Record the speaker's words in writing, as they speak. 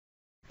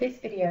This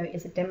video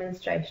is a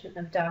demonstration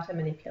of data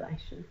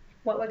manipulation.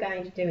 What we're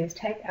going to do is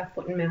take our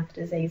foot and mouth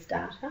disease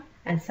data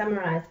and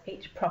summarise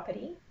each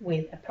property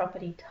with a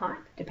property type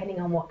depending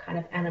on what kind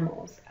of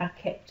animals are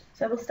kept.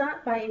 So we'll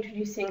start by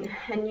introducing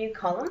a new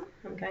column.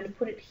 I'm going to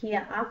put it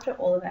here after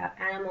all of our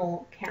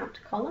animal count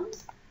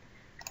columns,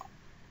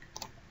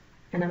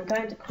 and I'm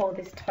going to call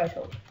this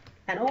total.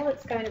 And all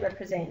it's going to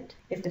represent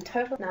is the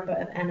total number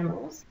of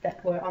animals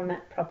that were on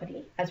that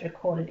property as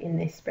recorded in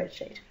this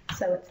spreadsheet.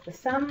 So it's the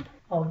sum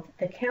of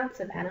the counts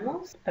of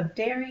animals, of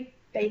dairy,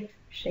 beef,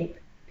 sheep,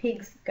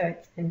 pigs,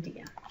 goats and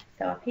deer.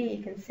 So up here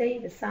you can see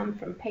the sum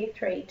from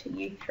P3 to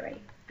U3.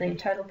 And in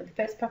total for the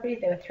first property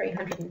there were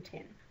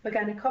 310. We're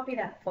going to copy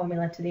that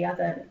formula to the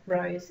other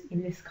rows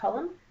in this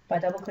column by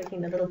double-clicking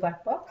the little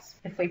black box.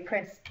 If we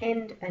press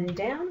end and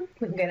down,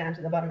 we can go down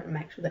to the bottom and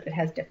make sure that it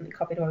has definitely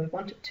copied where we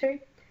want it to.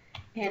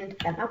 End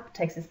and up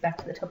takes us back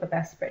to the top of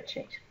our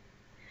spreadsheet.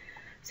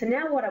 So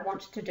now what I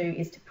want to do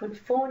is to put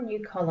 4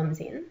 new columns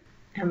in,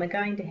 and we're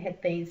going to head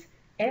these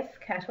F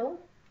cattle,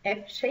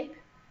 F sheep,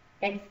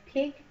 F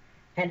pig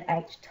and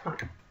H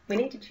type. We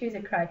need to choose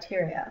a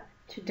criteria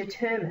to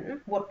determine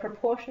what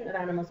proportion of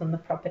animals on the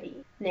property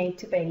need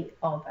to be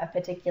of a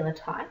particular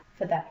type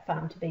for that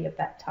farm to be of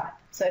that type.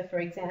 So for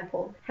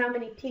example, how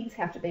many pigs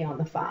have to be on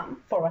the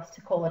farm for us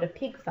to call it a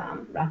pig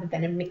farm rather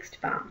than a mixed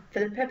farm? For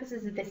the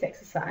purposes of this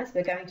exercise,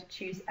 we're going to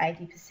choose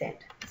 80%.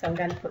 So I'm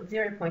going to put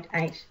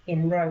 0.8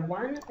 in row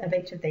 1 of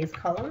each of these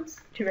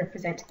columns to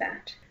represent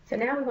that. So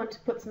now we want to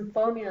put some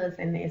formulas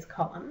in this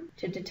column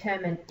to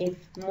determine if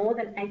more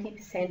than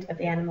 80% of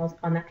the animals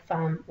on that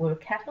farm were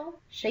cattle,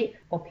 sheep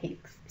or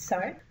pigs.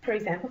 So, for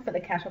example, for the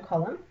cattle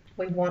column,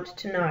 we want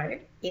to know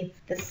if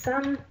the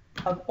sum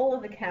of all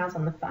of the cows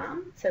on the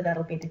farm, so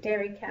that'll be the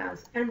dairy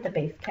cows and the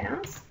beef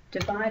cows,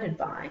 divided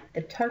by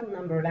the total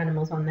number of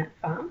animals on that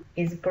farm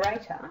is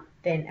greater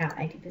than our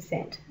 80%.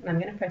 And I'm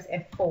going to press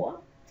F4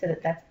 so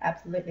that that's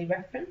absolutely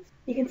referenced.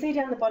 You can see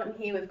down the bottom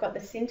here we've got the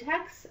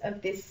syntax of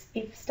this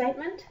if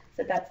statement.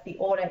 So that's the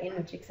order in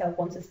which Excel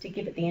wants us to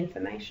give it the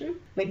information.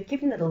 We've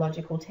given it a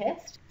logical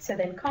test. So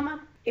then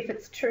comma, if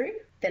it's true,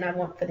 then I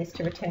want for this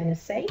to return a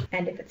C.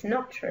 And if it's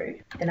not true,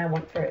 then I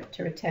want for it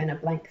to return a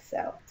blank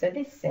cell. So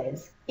this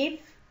says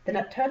if the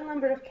total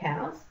number of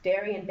cows,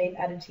 dairy and beef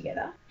added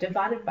together,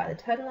 divided by the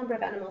total number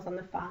of animals on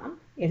the farm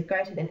is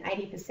greater than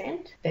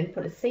 80%, then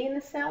put a C in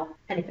the cell.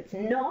 And if it's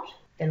not,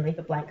 then leave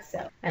a blank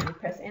cell. And we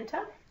press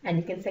enter, and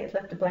you can see it's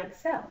left a blank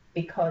cell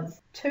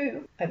because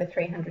 2 over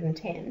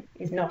 310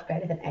 is not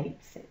greater than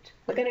 80%.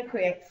 We're going to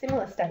create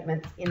similar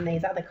statements in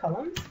these other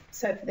columns.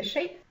 So for the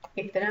sheep,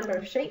 if the number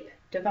of sheep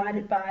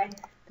divided by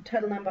the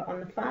total number on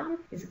the farm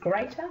is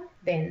greater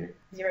than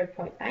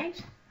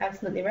 0.8,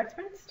 absolutely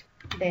referenced,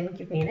 then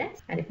give me an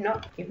S, and if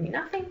not, give me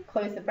nothing,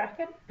 close the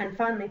bracket. And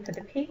finally for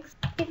the pigs,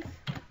 if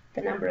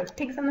the number of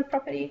pigs on the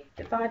property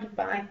divided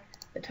by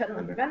the total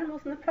number of animals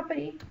on the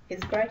property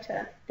is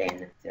greater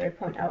than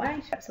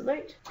 0.08,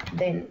 absolute,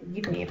 then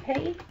give me a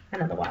P,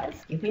 and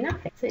otherwise give me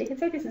nothing. So you can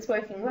see this is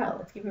working well.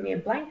 It's giving me a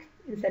blank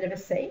instead of a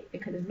C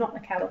because it's not a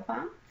cattle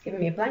farm. It's giving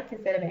me a blank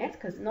instead of an S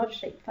because it's not a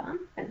sheep farm.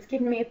 And it's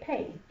giving me a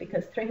P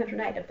because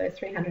 308 of those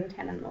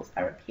 310 animals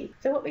are a pig.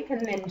 So what we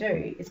can then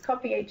do is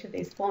copy each of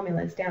these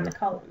formulas down the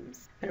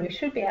columns, and we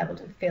should be able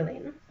to fill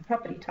in a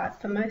property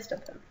type for most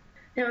of them.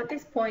 Now at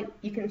this point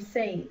you can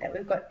see that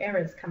we've got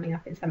errors coming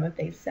up in some of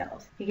these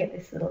cells. You get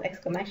this little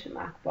exclamation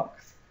mark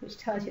box which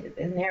tells you that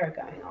there's an error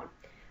going on.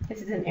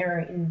 This is an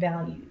error in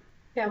value.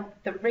 Now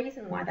the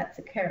reason why that's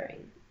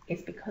occurring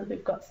is because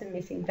we've got some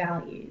missing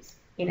values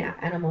in our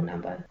animal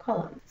number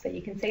column. So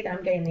you can see that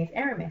I'm getting these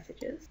error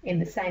messages in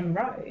the same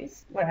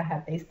rows where I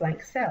have these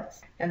blank cells.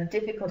 Now the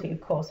difficulty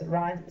of course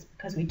arises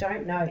because we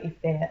don't know if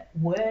there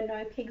were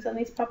no pigs on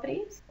these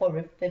properties or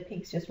if the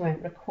pigs just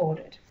weren't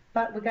recorded.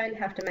 But we're going to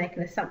have to make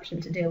an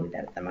assumption to deal with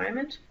that at the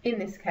moment. In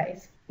this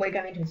case, we're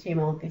going to assume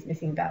all of these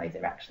missing values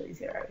are actually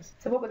zeros.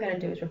 So what we're going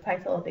to do is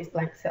replace all of these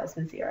blank cells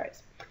with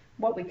zeros.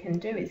 What we can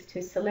do is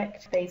to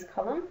select these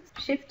columns,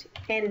 shift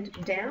end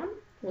down,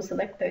 we'll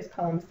select those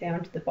columns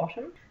down to the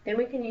bottom. Then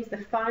we can use the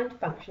find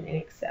function in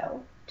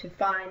Excel to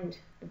find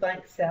the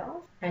blank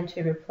cells and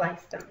to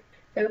replace them.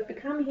 So if we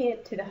come here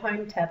to the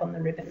Home tab on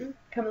the ribbon,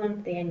 come along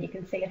to the end, you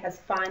can see it has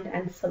Find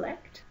and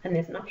Select, and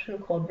there's an option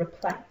called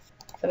Replace.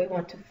 So we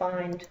want to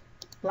find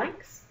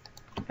blanks,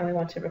 and we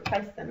want to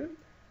replace them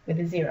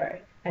with a 0.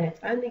 And it's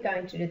only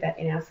going to do that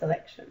in our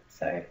selection.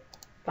 So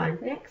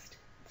find next,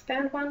 it's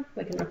found one,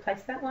 we can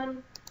replace that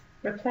one,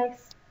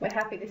 replace, we're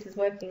happy this is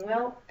working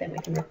well, then we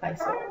can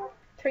replace all.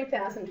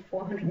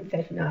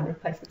 3,439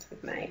 replacements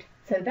we've made.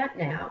 So that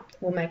now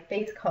will make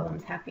these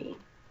columns happy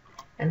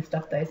and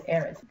stop those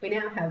errors. We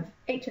now have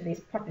each of these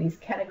properties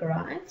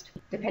categorized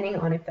depending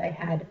on if they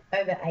had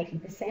over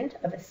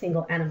 80% of a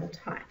single animal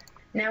type.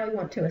 Now we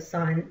want to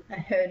assign a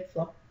herd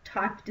flock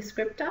type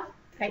descriptor,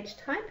 H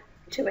type,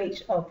 to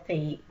each of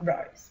the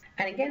rows.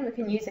 And again, we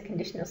can use a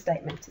conditional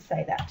statement to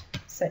say that.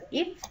 So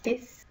if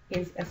this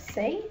is a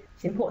C,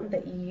 it's important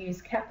that you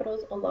use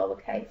capitals or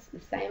lowercase,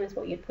 the same as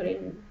what you'd put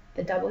in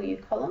the W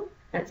column.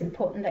 And it's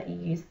important that you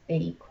use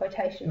the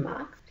quotation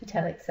marks to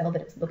tell Excel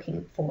that it's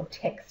looking for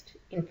text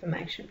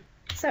information.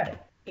 So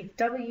if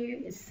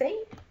W is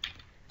C,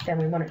 then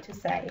we want it to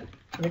say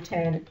to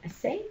return a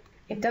C.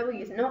 If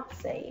W is not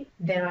C,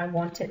 then I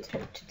want it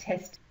to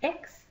test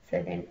X.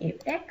 So then if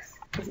X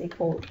is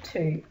equal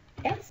to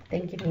S,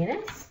 then give me an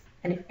S.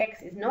 And if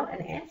X is not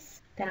an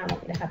S, then I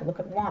want you to have a look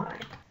at Y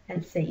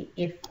and see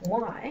if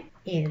Y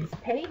is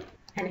P.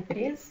 And if it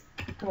is,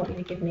 I want you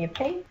to give me a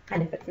P.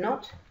 And if it's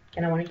not,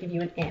 then I want to give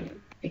you an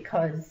M.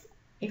 Because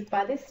if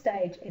by this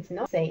stage it's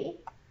not C,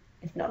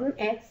 it's not an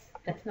S,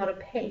 and it's not a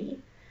P,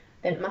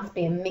 then it must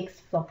be a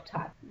mixed flock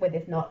type where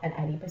there's not an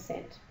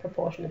 80%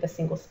 proportion of a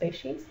single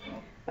species,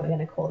 and we're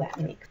going to call that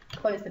mixed.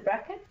 Close the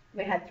bracket.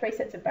 We had 3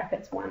 sets of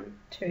brackets, 1,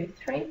 2,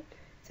 3.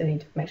 So we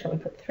need to make sure we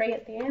put 3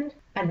 at the end,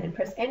 and then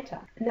press enter.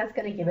 And that's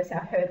going to give us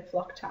our herd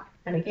flock type.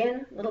 And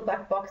again, little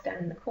black box down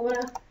in the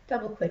corner,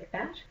 double click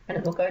that, and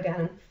it will go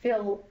down and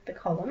fill the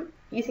column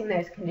using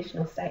those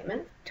conditional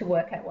statements to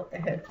work out what the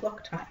herd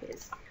flock type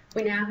is.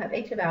 We now have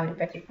each of our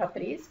infected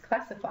properties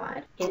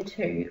classified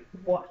into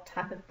what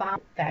type of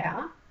farm they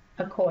are,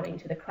 according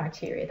to the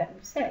criteria that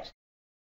we've set.